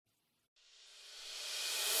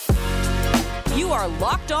You are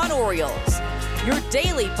Locked On Orioles, your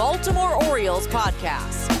daily Baltimore Orioles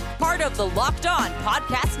podcast. Part of the Locked On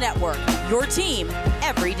Podcast Network, your team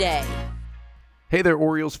every day. Hey there,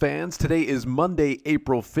 Orioles fans. Today is Monday,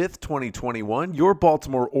 April 5th, 2021. Your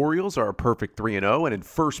Baltimore Orioles are a perfect 3-0 and in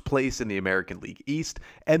first place in the American League East.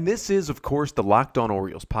 And this is, of course, the Locked On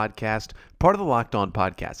Orioles podcast, part of the Locked On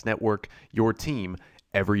Podcast Network, your team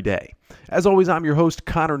every day. As always, I'm your host,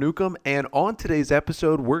 Connor Newcomb, and on today's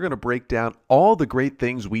episode, we're going to break down all the great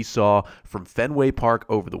things we saw from Fenway Park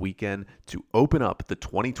over the weekend to open up the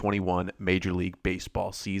 2021 Major League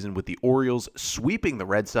Baseball season with the Orioles sweeping the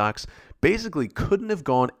Red Sox. Basically couldn't have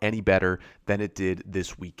gone any better than it did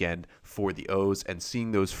this weekend for the O's, and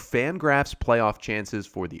seeing those Fangraphs playoff chances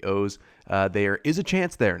for the O's, there is a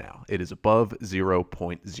chance there now. It is above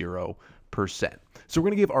 0.0%. So we're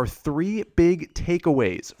going to give our three big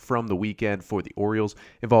takeaways from the weekend for the Orioles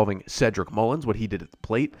involving Cedric Mullins, what he did at the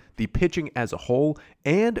plate, the pitching as a whole,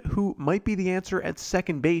 and who might be the answer at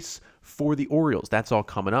second base for the Orioles. That's all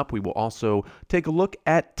coming up. We will also take a look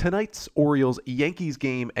at tonight's Orioles-Yankees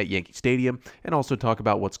game at Yankee Stadium and also talk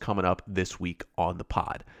about what's coming up this week on the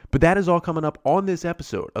pod. But that is all coming up on this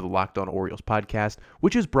episode of the Locked On Orioles podcast,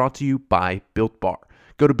 which is brought to you by Built Bar.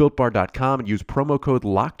 Go to BuiltBar.com and use promo code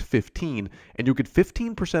LOCKED15 and you'll get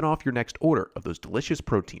 15% off your next order of those delicious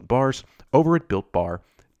protein bars over at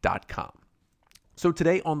BuiltBar.com. So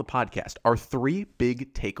today on the podcast are three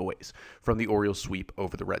big takeaways from the Orioles sweep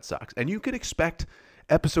over the Red Sox. And you can expect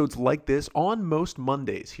episodes like this on most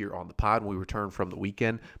Mondays here on the pod when we return from the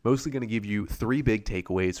weekend. Mostly going to give you three big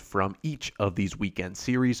takeaways from each of these weekend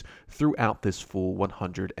series throughout this full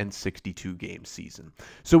 162 game season.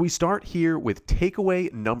 So we start here with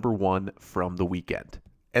takeaway number one from the weekend.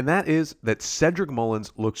 And that is that Cedric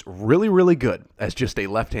Mullins looks really, really good as just a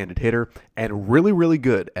left-handed hitter and really, really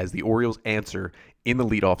good as the Orioles answer in the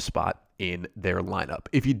leadoff spot in their lineup.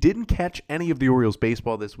 If you didn't catch any of the Orioles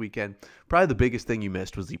baseball this weekend, probably the biggest thing you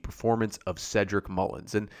missed was the performance of Cedric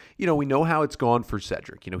Mullins. And, we know how it's gone for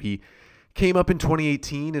Cedric. He came up in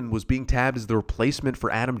 2018 and was being tabbed as the replacement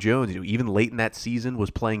for Adam Jones. Even late in that season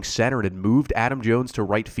was playing center and had moved Adam Jones to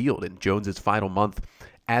right field in Jones's final month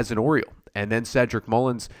as an Oriole. And then Cedric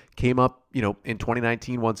Mullins came up, in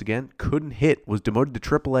 2019 once again, couldn't hit, was demoted to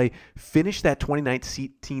AAA, finished that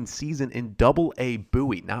 2019 season in Double-A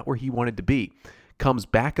Bowie, not where he wanted to be. Comes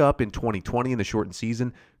back up in 2020 in the shortened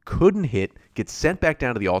season, couldn't hit, gets sent back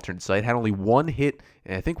down to the alternate site, had only one hit,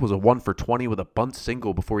 and I think was a 1-for-20 with a bunt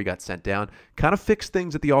single before he got sent down. Kind of fixed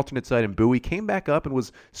things at the alternate site in Bowie, came back up and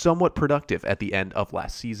was somewhat productive at the end of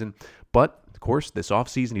last season. But of course, this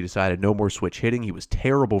offseason, he decided no more switch hitting. He was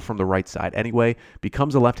terrible from the right side anyway,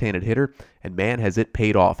 becomes a left-handed hitter, and man, has it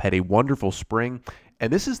paid off. Had a wonderful spring,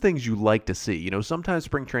 and this is things you like to see. Sometimes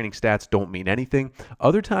spring training stats don't mean anything.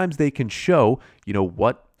 Other times they can show,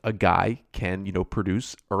 what a guy can,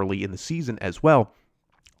 produce early in the season as well.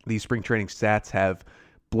 These spring training stats have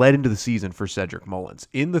bled into the season for Cedric Mullins.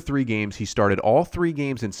 In the 3 games, he started all 3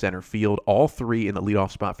 games in center field, all 3 in the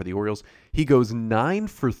leadoff spot for the Orioles. He goes 9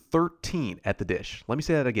 for 13 at the dish. Let me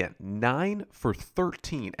say that again. 9 for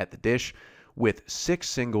 13 at the dish with 6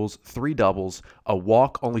 singles, 3 doubles, a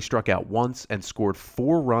walk, only struck out once, and scored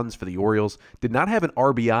 4 runs for the Orioles. Did not have an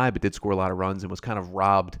RBI, but did score a lot of runs and was kind of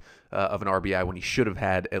robbed of an RBI when he should have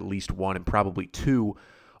had at least 1 and probably 2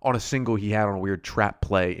 on a single he had on a weird trap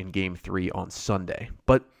play in Game 3 on Sunday.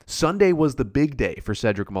 But Sunday was the big day for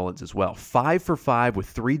Cedric Mullins as well. 5 for 5 with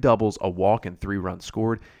 3 doubles, a walk, and 3 runs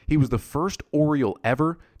scored. He was the first Oriole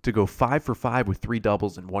ever to go 5 for 5 with 3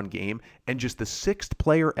 doubles in one game, and just the 6th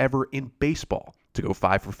player ever in baseball to go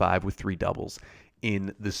 5 for 5 with 3 doubles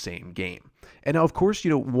in the same game. And now, of course,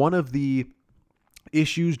 one of the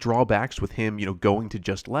issues, drawbacks with him, going to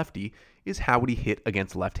just lefty is how would he hit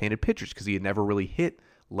against left-handed pitchers, because he had never really hit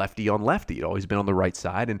lefty on lefty. He'd always been on the right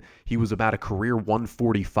side, and he was about a career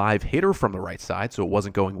 145 hitter from the right side, so it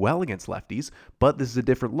wasn't going well against lefties, but this is a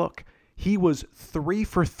different look. He was 3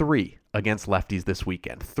 for 3 against lefties this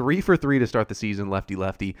weekend. 3 for 3 to start the season,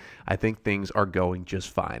 lefty-lefty. I think things are going just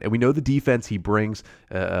fine. And we know the defense he brings,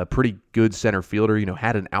 a pretty good center fielder,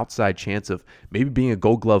 had an outside chance of maybe being a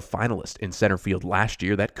Gold Glove finalist in center field last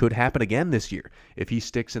year. That could happen again this year if he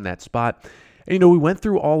sticks in that spot. And, we went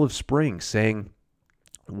through all of spring saying,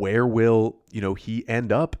 where will, he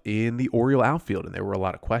end up in the Oriole outfield? And there were a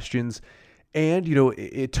lot of questions. And,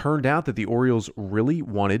 it turned out that the Orioles really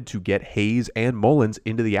wanted to get Hayes and Mullins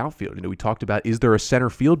into the outfield. We talked about, is there a center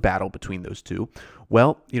field battle between those two?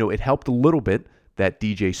 Well, it helped a little bit that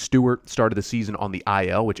DJ Stewart started the season on the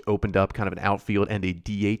IL, which opened up kind of an outfield and a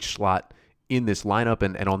DH slot in this lineup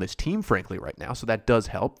and on this team, frankly, right now. So that does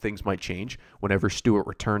help. Things might change whenever Stewart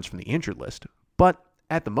returns from the injured list. But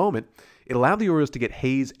at the moment, it allowed the Orioles to get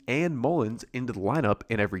Hayes and Mullins into the lineup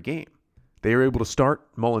in every game. They were able to start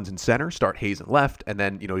Mullins in center, start Hayes in left, and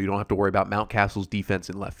then, you don't have to worry about Mountcastle's defense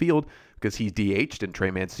in left field because he's DH'd and Trey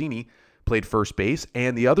Mancini played first base.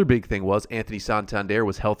 And the other big thing was Anthony Santander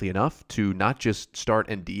was healthy enough to not just start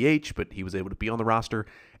and DH, but he was able to be on the roster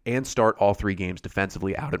and start all 3 games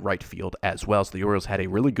defensively out at right field as well. So the Orioles had a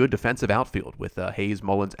really good defensive outfield with Hayes,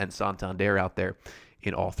 Mullins, and Santander out there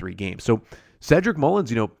in all 3 games. So Cedric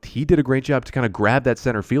Mullins, he did a great job to kind of grab that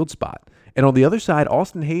center field spot. And on the other side,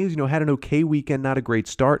 Austin Hayes, had an okay weekend, not a great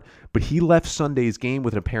start, but he left Sunday's game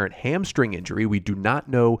with an apparent hamstring injury. We do not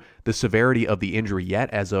know the severity of the injury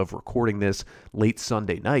yet as of recording this late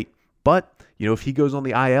Sunday night. But, if he goes on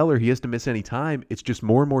the IL or he has to miss any time, it's just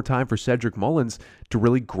more and more time for Cedric Mullins to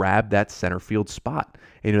really grab that center field spot.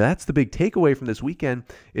 And that's the big takeaway from this weekend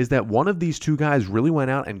is that one of these 2 guys really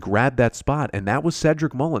went out and grabbed that spot, and that was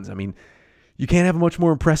Cedric Mullins. I mean, you can't have a much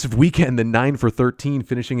more impressive weekend than 9 for 13,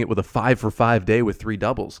 finishing it with a 5 for 5 day with 3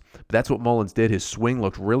 doubles. But that's what Mullins did. His swing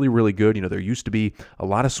looked really, really good. There used to be a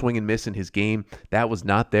lot of swing and miss in his game. That was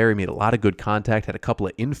not there. He made a lot of good contact, had a couple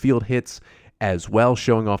of infield hits as well,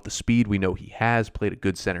 showing off the speed we know he has, played a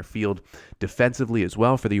good center field defensively as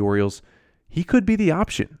well for the Orioles. He could be the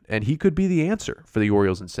option, and he could be the answer for the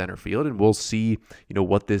Orioles in center field, and we'll see,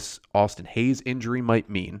 what this Austin Hayes injury might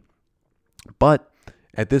mean. But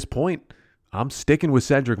at this point, I'm sticking with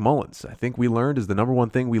Cedric Mullins. I think we learned, is the number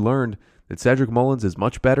one thing we learned, that Cedric Mullins is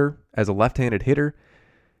much better as a left-handed hitter,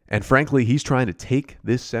 and frankly, he's trying to take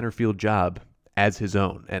this center field job as his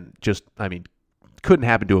own, and couldn't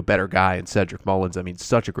happen to a better guy in Cedric Mullins.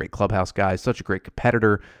 Such a great clubhouse guy, such a great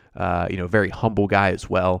competitor, very humble guy as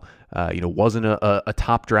well. Wasn't a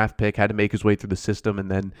top draft pick, had to make his way through the system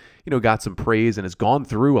and then, got some praise and has gone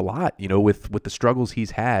through a lot, with the struggles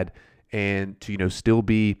he's had and to, still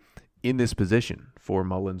be in this position for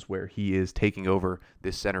Mullins where he is taking over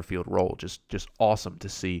this center field role. Just awesome to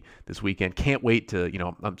see this weekend. Can't wait to,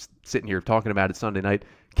 I'm sitting here talking about it Sunday night.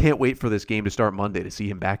 Can't wait for this game to start Monday to see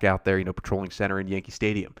him back out there, patrolling center in Yankee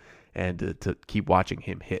Stadium and to keep watching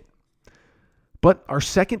him hit. But our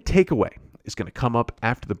second takeaway is going to come up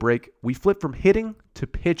after the break. We flip from hitting to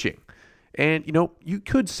pitching. And, you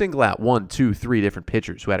could single out 1, 2, 3 different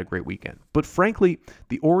pitchers who had a great weekend. But frankly,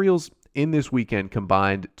 the Orioles in this weekend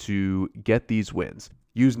combined to get these wins.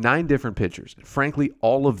 Used 9 different pitchers. And frankly,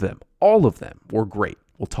 all of them were great.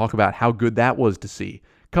 We'll talk about how good that was to see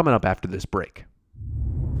coming up after this break.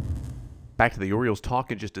 Back to the Orioles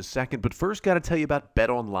talk in just a second, but first got to tell you about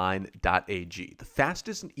betonline.ag, the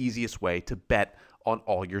fastest and easiest way to bet on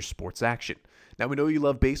all your sports action. Now, we know you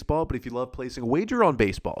love baseball, but if you love placing a wager on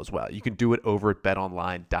baseball as well, you can do it over at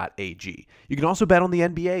betonline.ag. You can also bet on the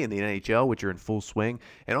NBA and the NHL, which are in full swing.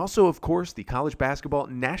 And also, of course, the college basketball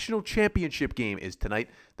national championship game is tonight.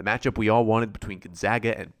 The matchup we all wanted between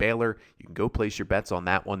Gonzaga and Baylor. You can go place your bets on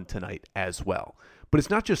that one tonight as well. But it's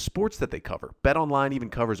not just sports that they cover. BetOnline even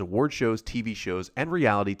covers award shows, TV shows, and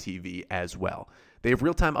reality TV as well. They have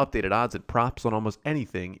real-time updated odds and props on almost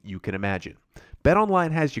anything you can imagine.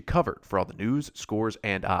 BetOnline has you covered for all the news, scores,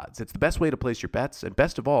 and odds. It's the best way to place your bets, and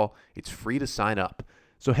best of all, it's free to sign up.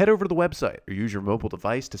 So head over to the website or use your mobile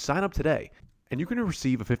device to sign up today, and you're going to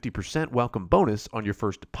receive a 50% welcome bonus on your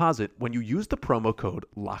first deposit when you use the promo code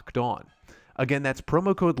LOCKEDON. Again, that's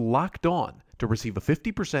promo code LOCKEDON to receive a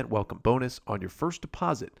 50% welcome bonus on your first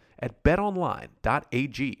deposit at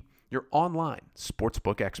betonline.ag, your online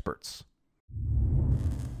sportsbook experts.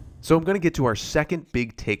 So I'm going to get to our second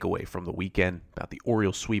big takeaway from the weekend about the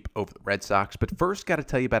Orioles sweep over the Red Sox. But first, got to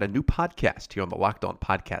tell you about a new podcast here on the Locked On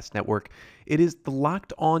Podcast Network. It is the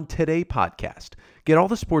Locked On Today podcast. Get all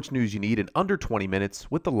the sports news you need in under 20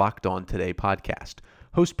 minutes with the Locked On Today podcast.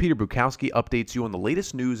 Host Peter Bukowski updates you on the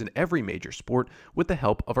latest news in every major sport with the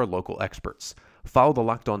help of our local experts. Follow the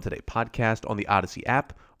Locked On Today podcast on the Odyssey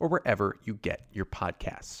app or wherever you get your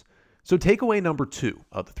podcasts. So takeaway number 2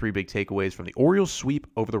 of the 3 big takeaways from the Orioles sweep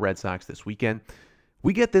over the Red Sox this weekend.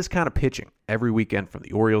 We get this kind of pitching every weekend from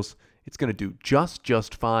the Orioles. It's going to do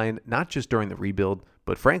just fine, not just during the rebuild,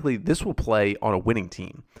 but frankly, this will play on a winning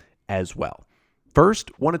team as well.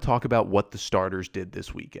 First, want to talk about what the starters did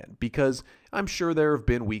this weekend, because I'm sure there have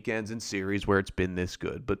been weekends and series where it's been this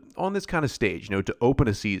good, but on this kind of stage, to open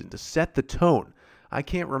a season, to set the tone, I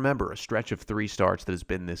can't remember a stretch of 3 starts that has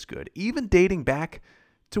been this good, even dating back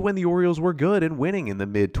to when the Orioles were good and winning in the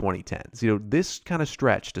mid-2010s. This kind of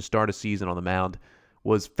stretch to start a season on the mound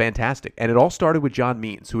was fantastic. And it all started with John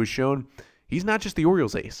Means, who has shown he's not just the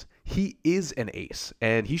Orioles ace. He is an ace.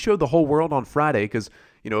 And he showed the whole world on Friday because,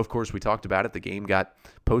 Of course, we talked about it. The game got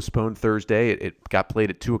postponed Thursday. It got played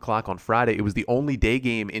at 2 o'clock on Friday. It was the only day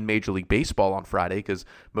game in Major League Baseball on Friday because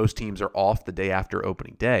most teams are off the day after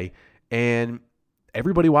opening day. And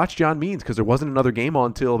everybody watched John Means because there wasn't another game on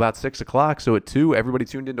until about 6 o'clock. So at 2, everybody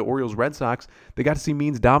tuned into Orioles Red Sox. They got to see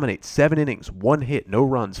Means dominate. 7 innings, 1 hit, no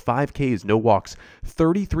runs, 5 Ks, no walks,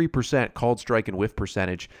 33% called strike and whiff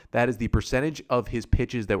percentage. That is the percentage of his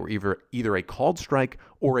pitches that were either a called strike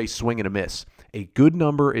or a swing and a miss. A good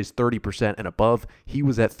number is 30% and above. He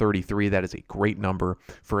was at 33. That is a great number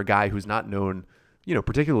for a guy who's not known,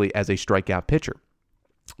 particularly as a strikeout pitcher.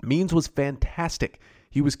 Means was fantastic.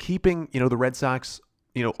 He was keeping, the Red Sox,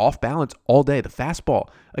 off balance all day. The fastball,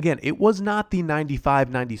 again, it was not the 95,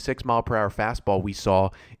 96 mile per hour fastball we saw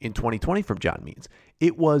in 2020 from John Means.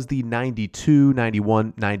 It was the 92,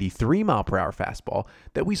 91, 93 mile per hour fastball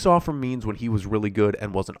that we saw from Means when he was really good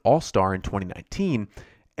and was an all-star in 2019.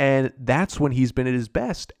 And that's when he's been at his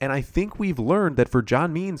best. And I think we've learned that for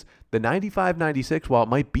John Means, the 95, 96, while it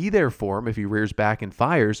might be there for him if he rears back and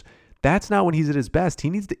fires, that's not when he's at his best. He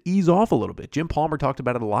needs to ease off a little bit. Jim Palmer talked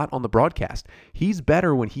about it a lot on the broadcast. He's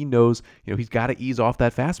better when he knows, he's got to ease off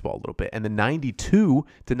that fastball a little bit. And the 92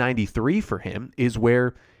 to 93 for him is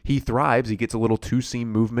where he thrives. He gets a little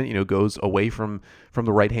two-seam movement, goes away from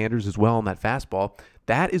the right-handers as well on that fastball.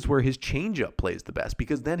 That is where his changeup plays the best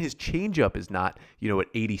because then his changeup is not, at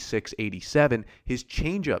 86, 87. His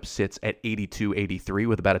changeup sits at 82, 83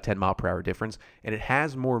 with about a 10 mile per hour difference, and it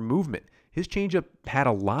has more movement. His changeup had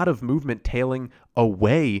a lot of movement tailing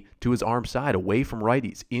away to his arm side, away from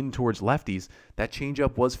righties, in towards lefties. That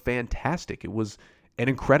changeup was fantastic. It was an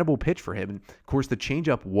incredible pitch for him. And, of course, the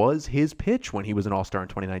changeup was his pitch when he was an all-star in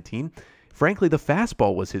 2019. Frankly, the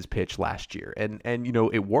fastball was his pitch last year. And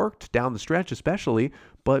it worked down the stretch especially.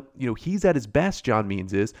 But, he's at his best, John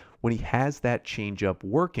Means is, when he has that changeup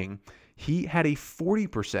working. He had a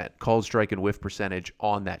 40% called strike and whiff percentage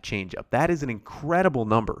on that changeup. That is an incredible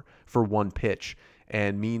number for one pitch,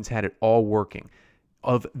 and Means had it all working.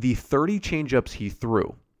 Of the 30 changeups he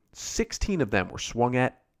threw, 16 of them were swung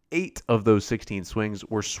at. 8 of those 16 swings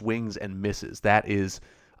were swings and misses. That is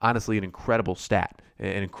honestly an incredible stat,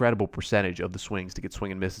 an incredible percentage of the swings to get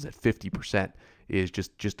swing and misses at 50% is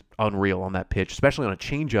just unreal on that pitch, especially on a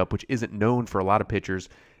changeup, which isn't known for a lot of pitchers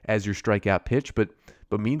as your strikeout pitch, but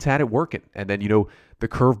Means had it working. And then, the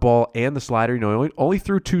curveball and the slider, only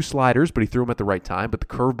threw 2 sliders, but he threw them at the right time. But the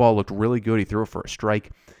curveball looked really good. He threw it for a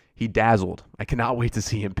strike. He dazzled. I cannot wait to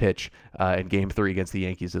see him pitch in Game 3 against the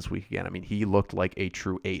Yankees this week again. I mean, he looked like a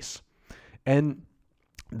true ace. And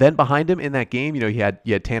then behind him in that game, you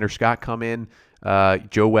had Tanner Scott come in.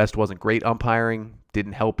 Joe West wasn't great umpiring.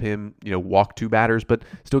 Didn't help him, walk 2 batters, but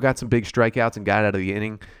still got some big strikeouts and got out of the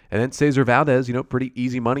inning. And then Cesar Valdez, pretty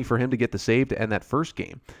easy money for him to get the save to end that first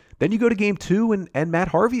game. Then you go to Game 2 and Matt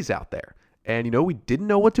Harvey's out there. And, we didn't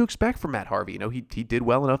know what to expect from Matt Harvey. He did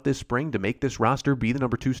well enough this spring to make this roster, be the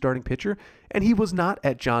number 2 starting pitcher. And he was not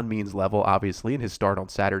at John Means' level, obviously, in his start on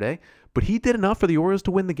Saturday. But he did enough for the Orioles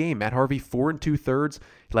to win the game. Matt Harvey, 4 2/3.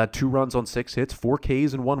 He allowed 2 runs on 6 hits, 4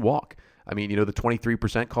 Ks, and 1 walk. I mean, the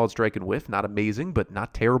 23% called strike and whiff, not amazing, but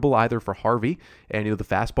not terrible either for Harvey. And, the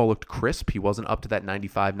fastball looked crisp. He wasn't up to that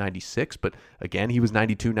 95, 96, but again, he was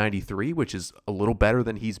 92, 93, which is a little better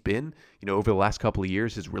than he's been, over the last couple of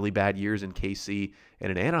years, his really bad years in KC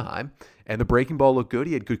and in Anaheim. And the breaking ball looked good.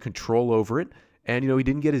 He had good control over it. And, he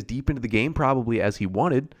didn't get as deep into the game probably as he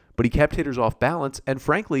wanted, but he kept hitters off balance. And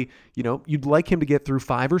frankly, you'd like him to get through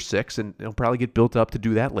 5 or 6, and he'll probably get built up to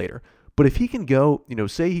do that later. But if he can go,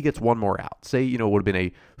 say he gets 1 more out, say, it would have been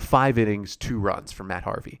a 5 innings, 2 runs for Matt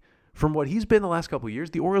Harvey. From what he's been the last couple of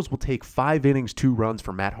years, the Orioles will take 5 innings, 2 runs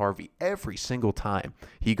from Matt Harvey every single time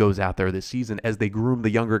he goes out there this season as they groom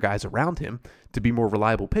the younger guys around him to be more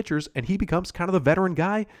reliable pitchers, and he becomes kind of the veteran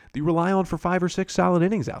guy that you rely on for 5 or 6 solid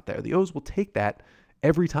innings out there. The O's will take that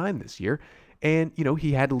every time this year. And,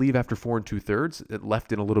 he had to leave after 4 2/3. It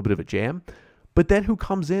left in a little bit of a jam. But then who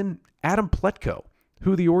comes in? Adam Plutko,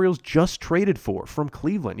 who the Orioles just traded for from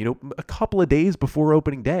Cleveland, a couple of days before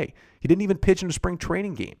opening day. He didn't even pitch in a spring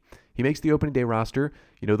training game. He makes the opening day roster.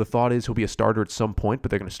 The thought is he'll be a starter at some point, but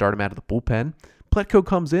they're going to start him out of the bullpen. Plutko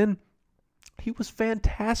comes in. He was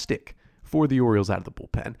fantastic for the Orioles out of the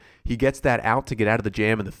bullpen. He gets that out to get out of the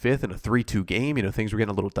jam in the 5th in a 3-2 game. Things were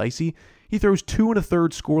getting a little dicey. He throws 2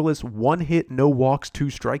 1/3 scoreless, 1 hit, no walks, 2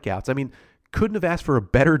 strikeouts. I mean, couldn't have asked for a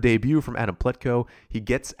better debut from Adam Plutko. He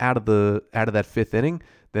gets out of that 5th inning.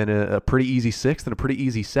 then a pretty easy 6th, and a pretty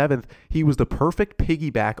easy 7th. He was the perfect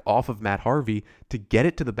piggyback off of Matt Harvey to get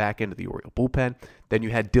it to the back end of the Oriole bullpen. Then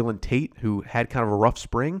you had Dylan Tate, who had kind of a rough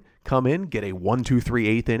spring, come in, get a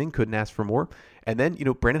 1-2-3 8th inning, couldn't ask for more. And then,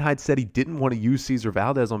 Brandon Hyde said he didn't want to use Cesar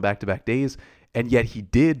Valdez on back-to-back days, and yet he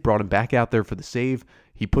did, brought him back out there for the save.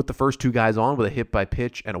 He put the first 2 guys on with a hit by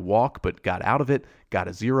pitch and a walk, but got out of it, got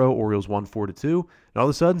a 0. Orioles won 4-2. And all of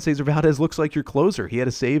a sudden, Cesar Valdez looks like your closer. He had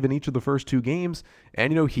a save in each of the first 2 games,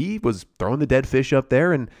 and, he was throwing the dead fish up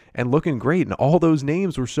there and looking great, and all those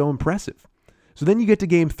names were so impressive. So then you get to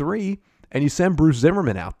game 3, and you send Bruce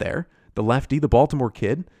Zimmerman out there, the lefty, the Baltimore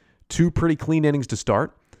kid, 2 pretty clean innings to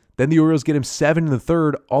start. Then the Orioles get him 7 in the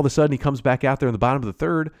 3rd. All of a sudden, he comes back out there in the bottom of the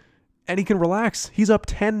 3rd, and he can relax. He's up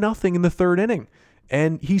 10-0 in the 3rd inning.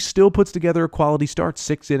 And he still puts together a quality start.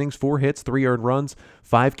 6 innings, 4 hits, 3 earned runs,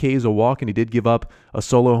 5 Ks, a walk, and he did give up a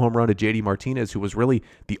solo home run to JD Martinez, who was really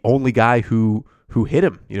the only guy who hit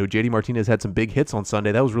him. JD Martinez had some big hits on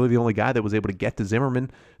Sunday. That was really the only guy that was able to get to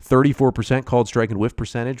Zimmerman. 34% called strike and whiff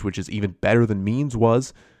percentage, which is even better than Means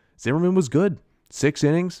was. Zimmerman was good. 6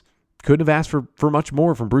 innings. Couldn't have asked for much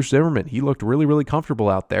more from Bruce Zimmerman. He looked really, really comfortable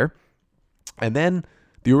out there. And then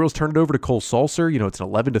the Orioles turned it over to Cole Sulser. It's an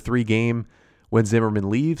 11-3 game when Zimmerman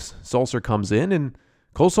leaves. Sulser comes in, and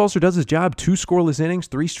Cole Sulser does his job. 2 scoreless innings,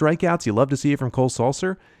 3 strikeouts. You love to see it from Cole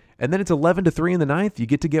Sulser. And then it's 11-3 in the 9th. You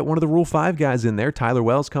get to get one of the Rule 5 guys in there. Tyler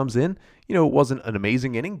Wells comes in. It wasn't an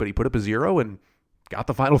amazing inning, but he put up a 0 and got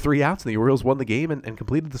the final 3 outs, and the Orioles won the game and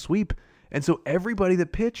completed the sweep. And so everybody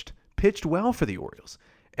that pitched well for the Orioles.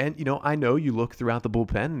 And, I know you look throughout the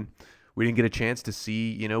bullpen, and we didn't get a chance to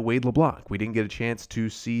see, Wade LeBlanc. We didn't get a chance to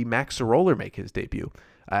see Max Soroller make his debut.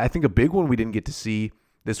 I think a big one we didn't get to see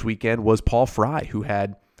this weekend was Paul Fry, who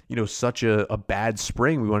had, such a bad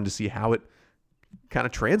spring. We wanted to see how it kind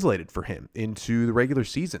of translated for him into the regular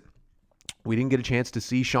season. We didn't get a chance to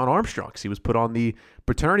see Sean Armstrong because he was put on the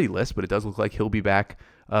paternity list, but it does look like he'll be back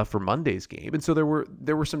for Monday's game. And so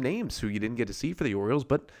there were some names who you didn't get to see for the Orioles,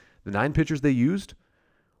 but the 9 pitchers they used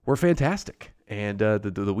were fantastic. And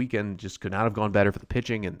the weekend just could not have gone better for the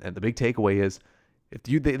pitching. And the big takeaway is if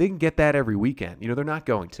they can get that every weekend. They're not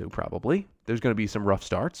going to, probably. There's going to be some rough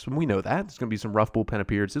starts, and we know that. There's going to be some rough bullpen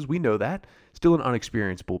appearances. We know that. Still an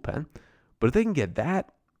unexperienced bullpen. But if they can get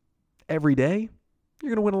that every day, you're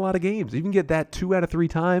going to win a lot of games. If you can get that 2 out of 3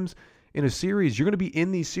 times in a series, you're going to be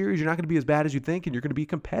in these series. You're not going to be as bad as you think, and you're going to be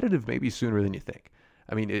competitive maybe sooner than you think.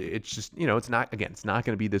 I mean, it's just, it's not going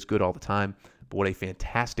to be this good all the time, but what a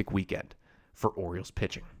fantastic weekend for Orioles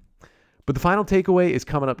pitching. But the final takeaway is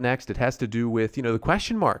coming up next. It has to do with, the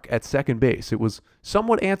question mark at second base. It was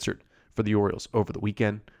somewhat answered for the Orioles over the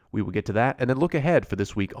weekend. We will get to that and then look ahead for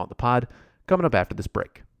this week on the pod coming up after this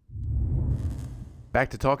break. Back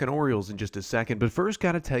to talking Orioles in just a second, but first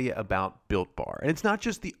got to tell you about Built Bar. And it's not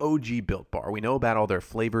just the OG Built Bar. We know about all their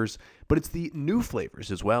flavors, but it's the new flavors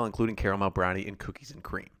as well, including caramel brownie and cookies and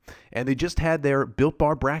cream. And they just had their Built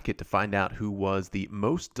Bar bracket to find out who was the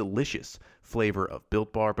most delicious flavor of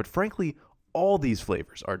Built Bar. But frankly, all these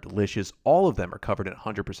flavors are delicious. All of them are covered in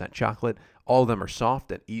 100% chocolate. All of them are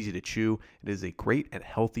soft and easy to chew. It is a great and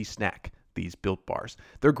healthy snack, these Built Bars.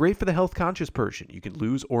 They're great for the health-conscious person. You can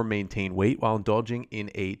lose or maintain weight while indulging in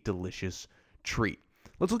a delicious treat.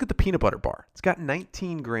 Let's look at the peanut butter bar. It's got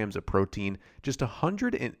 19 grams of protein, just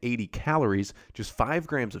 180 calories, just 5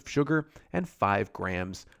 grams of sugar, and 5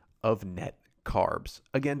 grams of net carbs.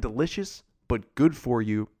 Again, delicious, but good for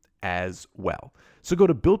you as well. So go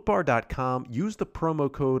to BuiltBar.com, use the promo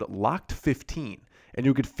code LOCKED15, and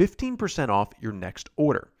you'll get 15% off your next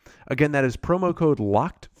order. Again, that is promo code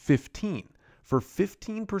LOCKED15 for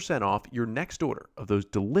 15% off your next order of those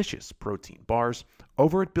delicious protein bars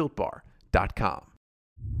over at BuiltBar.com.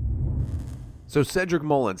 So Cedric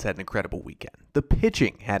Mullins had an incredible weekend. The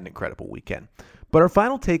pitching had an incredible weekend. But our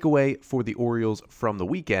final takeaway for the Orioles from the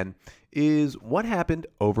weekend is what happened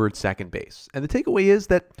over at second base. And the takeaway is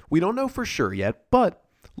that we don't know for sure yet, but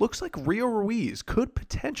looks like Rio Ruiz could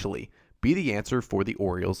potentially be the answer for the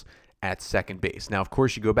Orioles at second base. Now, of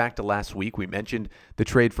course, you go back to last week. We mentioned the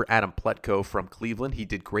trade for Adam Plutko from Cleveland. He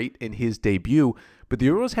did great in his debut, but the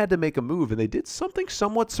Orioles had to make a move, and they did something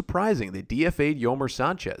somewhat surprising. They DFA'd Yomer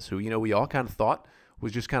Sanchez, who, we all kind of thought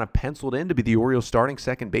was just kind of penciled in to be the Orioles starting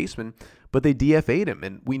second baseman, but they DFA'd him,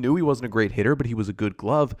 and we knew he wasn't a great hitter, but he was a good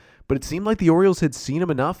glove. But it seemed like the Orioles had seen him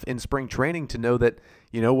enough in spring training to know that,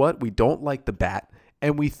 we don't like the bat,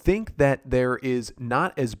 and we think that there is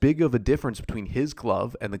not as big of a difference between his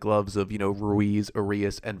glove and the gloves of, Ruiz,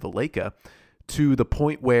 Arias, and Valaika, to the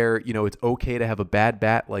point where, it's okay to have a bad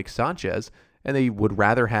bat like Sanchez, and they would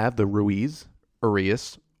rather have the Ruiz,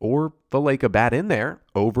 Arias, or Valaika bat in there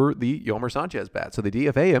over the Yolmer Sanchez bat. So they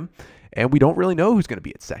DFA him, and we don't really know who's going to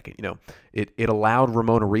be at second. It allowed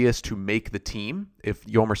Ramon Urias to make the team. If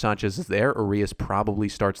Yolmer Sanchez is there, Urias probably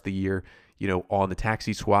starts the year, on the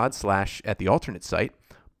taxi squad / at the alternate site.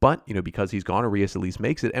 But, because he's gone, Urias at least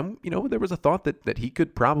makes it. And, there was a thought that he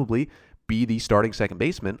could probably be the starting second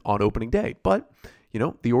baseman on opening day. But,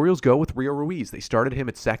 the Orioles go with Rio Ruiz. They started him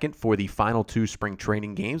at second for the final 2 spring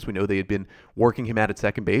training games. We know they had been working him out at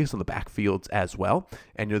second base on the backfields as well.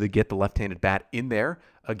 And, they get the left-handed bat in there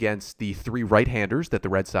against the 3 right-handers that the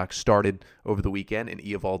Red Sox started over the weekend in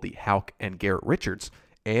Eovaldi, Houck, and Garrett Richards.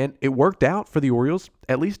 And it worked out for the Orioles,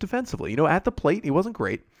 at least defensively. At the plate, he wasn't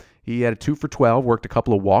great. He had a 2 for 12, worked a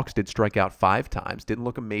couple of walks, did strike out 5 times, didn't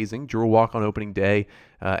look amazing, drew a walk on opening day,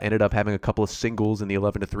 ended up having a couple of singles in the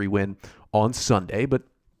 11-3 win on Sunday, but,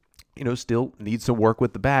 still needs some work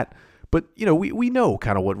with the bat. But, we know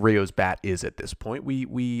kind of what Rio's bat is at this point.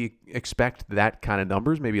 We expect that kind of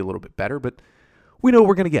numbers, maybe a little bit better, but we know what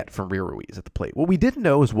we're going to get from Rio Ruiz at the plate. What we didn't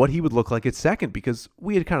know is what he would look like at second, because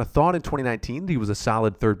we had kind of thought in 2019 that he was a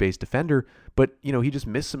solid third base defender, but, he just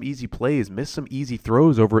missed some easy plays, missed some easy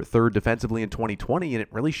throws over at third defensively in 2020, and it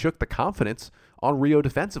really shook the confidence on Rio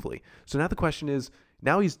defensively. So now the question is,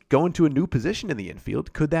 now he's going to a new position in the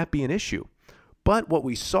infield. Could that be an issue? But what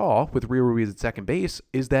we saw with Rio Ruiz at second base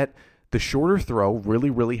is that the shorter throw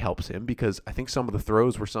really, really helps him, because I think some of the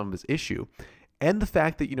throws were some of his issue. And the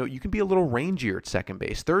fact that, you can be a little rangier at second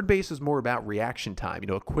base. Third base is more about reaction time,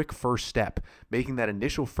 a quick first step, making that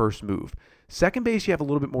initial first move. Second base, you have a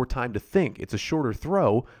little bit more time to think. It's a shorter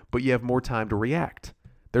throw, but you have more time to react.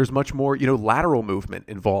 There's much more, lateral movement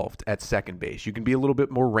involved at second base. You can be a little bit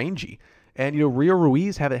more rangy. And, Rio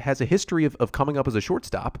Ruiz has a history of coming up as a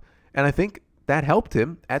shortstop, and I think that helped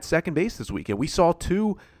him at second base this weekend. We saw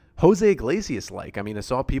 2 Jose Iglesias-like. I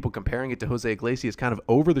saw people comparing it to Jose Iglesias, kind of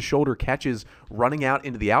over-the-shoulder catches running out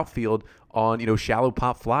into the outfield on, shallow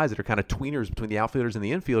pop flies that are kind of tweeners between the outfielders and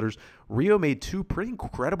the infielders. Rio made 2 pretty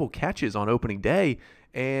incredible catches on opening day,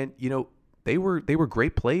 and, they were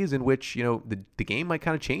great plays in which, the game might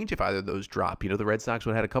kind of change if either of those drop. The Red Sox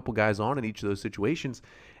would have had a couple guys on in each of those situations.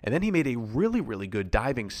 And then he made a really, really good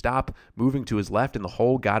diving stop, moving to his left in the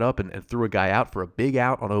hole, got up and threw a guy out for a big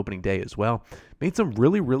out on opening day as well. Made some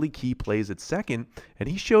really, really key plays at second. And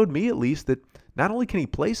he showed me at least that not only can he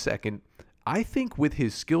play second, I think with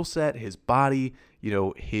his skill set, his body,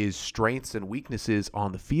 his strengths and weaknesses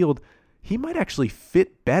on the field, he might actually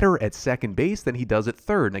fit better at second base than he does at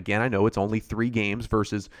third. And again, I know it's only 3 games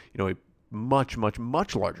versus, a much, much,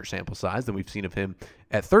 much larger sample size than we've seen of him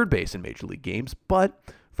at third base in Major League games. But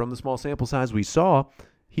from the small sample size we saw,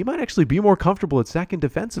 he might actually be more comfortable at second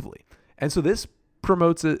defensively. And so this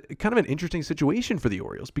promotes a kind of an interesting situation for the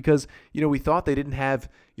Orioles because, we thought they didn't have,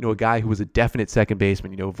 a guy who was a definite second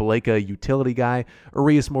baseman, Valaika, a utility guy,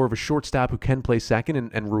 Urias more of a shortstop who can play second,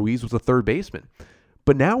 and Ruiz was a third baseman.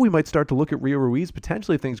 But now we might start to look at Rio Ruiz,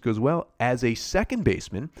 potentially if things goes well, as a second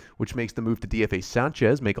baseman, which makes the move to DFA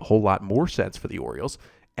Sanchez make a whole lot more sense for the Orioles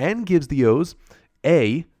and gives the O's,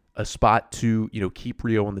 A, a spot to, keep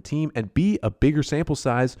Rio on the team, and B, a bigger sample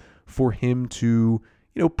size for him to,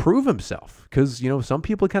 prove himself. Because, some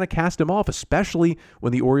people kind of cast him off, especially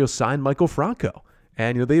when the Orioles signed Michael Franco.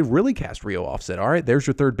 And, they really cast Rio off, said, all right, there's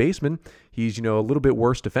your third baseman. He's, a little bit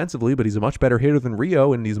worse defensively, but he's a much better hitter than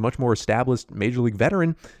Rio, and he's a much more established Major League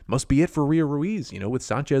veteran. Must be it for Rio Ruiz, with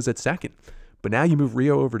Sanchez at second. But now you move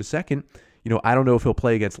Rio over to second. I don't know if he'll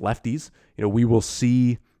play against lefties. We will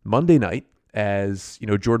see Monday night as,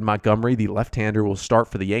 Jordan Montgomery, the left-hander, will start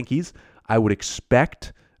for the Yankees. I would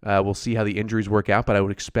expect, we'll see how the injuries work out, but I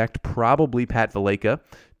would expect probably Pat Valaika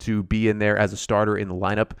to be in there as a starter in the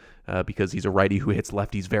lineup because he's a righty who hits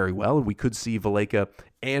lefties very well. And we could see Valaika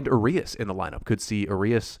and Urias in the lineup. Could see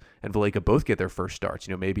Urias and Valaika both get their first starts.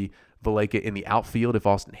 Maybe Valaika in the outfield if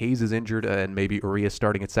Austin Hayes is injured, and maybe Urias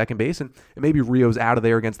starting at second base. And maybe Rio's out of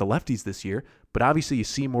there against the lefties this year. But obviously you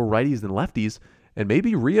see more righties than lefties. And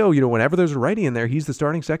maybe Rio, whenever there's a righty in there, he's the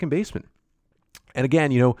starting second baseman. And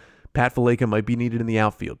again, Pat Valaika might be needed in the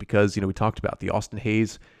outfield because, we talked about the Austin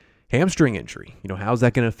Hayes hamstring injury. How's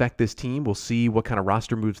that going to affect this team? We'll see what kind of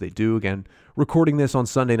roster moves they do. Again, recording this on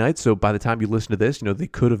Sunday night, so by the time you listen to this, they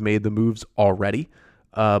could have made the moves already.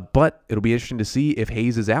 But it'll be interesting to see if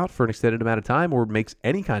Hayes is out for an extended amount of time or makes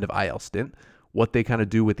any kind of IL stint, what they kind of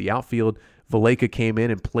do with the outfield. Valaika came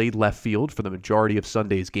in and played left field for the majority of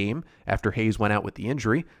Sunday's game after Hayes went out with the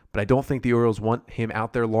injury, but I don't think the Orioles want him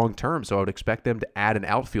out there long term, so I would expect them to add an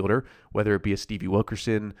outfielder, whether it be a Stevie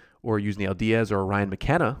Wilkerson or Yusniel Diaz or a Ryan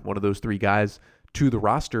McKenna, one of those 3 guys, to the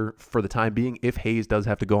roster for the time being if Hayes does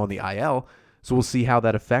have to go on the IL. So we'll see how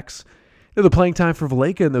that affects the playing time for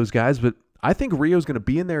Valaika and those guys, but I think Rio's going to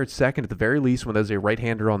be in there at second at the very least when there's a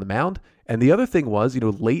right-hander on the mound. And the other thing was,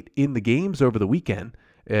 late in the games over the weekend,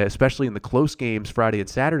 especially in the close games Friday and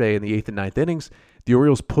Saturday in the 8th and 9th innings, the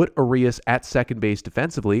Orioles put Arias at second base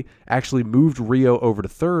defensively, actually moved Rio over to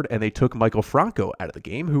third, and they took Michael Franco out of the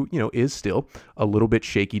game, who, is still a little bit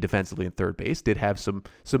shaky defensively in third base, did have some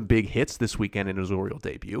big hits this weekend in his Oriole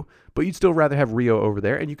debut, but you'd still rather have Rio over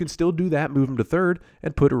there, and you can still do that, move him to third,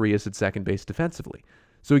 and put Arias at second base defensively.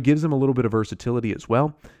 So it gives him a little bit of versatility as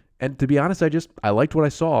well. And to be honest, I liked what I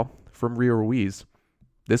saw from Rio Ruiz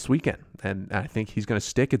this weekend, and I think he's going to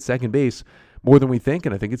stick at second base more than we think,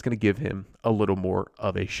 and I think it's going to give him a little more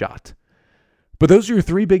of a shot. But those are your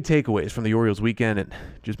three big takeaways from the Orioles weekend, and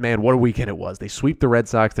just, man, what a weekend it was. They sweep the Red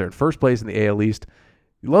Sox. They're in first place in the AL East.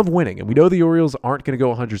 You love winning, and we know the Orioles aren't going to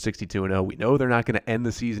go 162-0. We know they're not going to end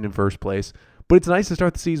the season in first place, but it's nice to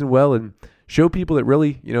start the season well and show people that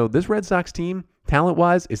really, this Red Sox team,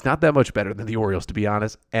 talent-wise, is not that much better than the Orioles, to be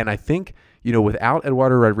honest. And I think, without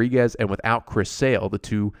Eduardo Rodriguez and without Chris Sale, the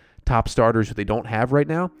two top starters who they don't have right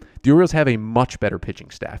now, the Orioles have a much better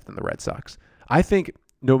pitching staff than the Red Sox. I think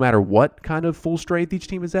no matter what kind of full strength each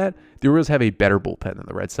team is at, the Orioles have a better bullpen than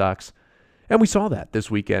the Red Sox. And we saw that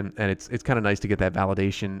this weekend, and it's kind of nice to get that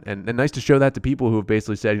validation and nice to show that to people who have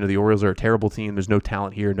basically said, the Orioles are a terrible team, there's no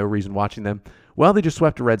talent here, no reason watching them. Well, they just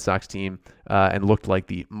swept a Red Sox team and looked like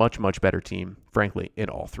the much, much better team, frankly, in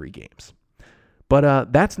all three games.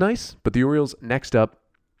 But that's nice. But the Orioles, next up,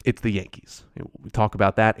 it's the Yankees. We'll talk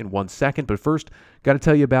about that in 1 second. But first, got to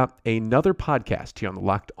tell you about another podcast here on the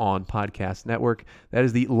Locked On Podcast Network. That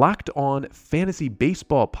is the Locked On Fantasy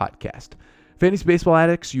Baseball Podcast. Fantasy baseball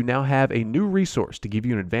addicts, you now have a new resource to give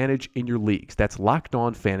you an advantage in your leagues. That's Locked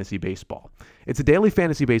On Fantasy Baseball. It's a daily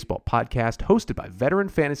fantasy baseball podcast hosted by veteran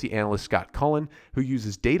fantasy analyst Scott Cullen, who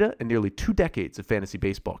uses data and nearly 2 decades of fantasy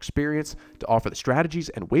baseball experience to offer the strategies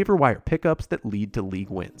and waiver wire pickups that lead to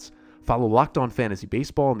league wins. Follow Locked On Fantasy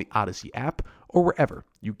Baseball in the Odyssey app or wherever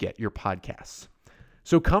you get your podcasts.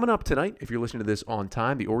 So coming up tonight, if you're listening to this on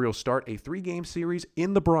time, the Orioles start a 3-game series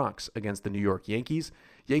in the Bronx against the New York Yankees.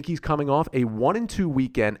 Yankees coming off a 1-2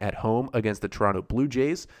 weekend at home against the Toronto Blue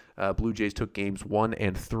Jays. Blue Jays took games 1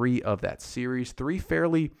 and 3 of that series. 3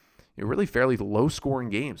 fairly low-scoring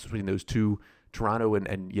games between those two Toronto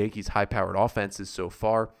and Yankees high-powered offenses so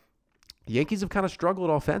far. The Yankees have kind of struggled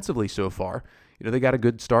offensively so far. They got a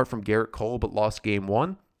good start from Garrett Cole, but lost game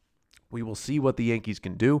 1. We will see what the Yankees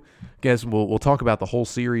can do. Guess we'll talk about the whole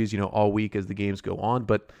series, all week as the games go on.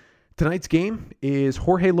 But tonight's game is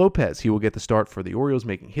Jorge Lopez. He will get the start for the Orioles,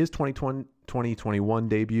 making his 2021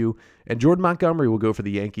 debut. And Jordan Montgomery will go for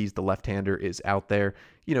the Yankees. The left-hander is out there.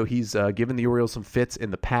 He's given the Orioles some fits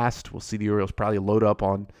in the past. We'll see the Orioles probably load up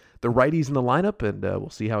on the righties in the lineup, and we'll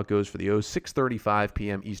see how it goes for the O's. 6:35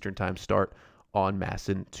 p.m. Eastern Time start on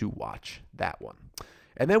MASN to watch that one.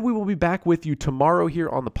 And then we will be back with you tomorrow here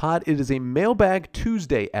on the pod. It is a Mailbag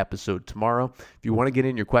Tuesday episode tomorrow. If you want to get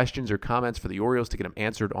in your questions or comments for the Orioles to get them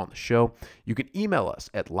answered on the show, you can email us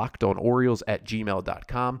at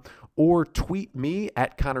lockedonorioles@gmail.com or tweet me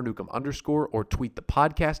at Connor Newcomb _ or tweet the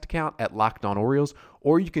podcast account at Locked On Orioles,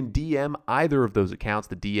 or you can DM either of those accounts.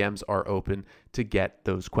 The DMs are open to get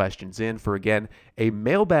those questions in for, again, a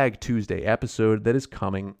Mailbag Tuesday episode that is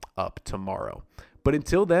coming up tomorrow. But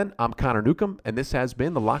until then, I'm Connor Newcomb, and this has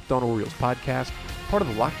been the Locked On Orioles podcast, part of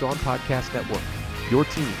the Locked On Podcast Network, your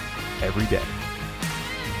team every day.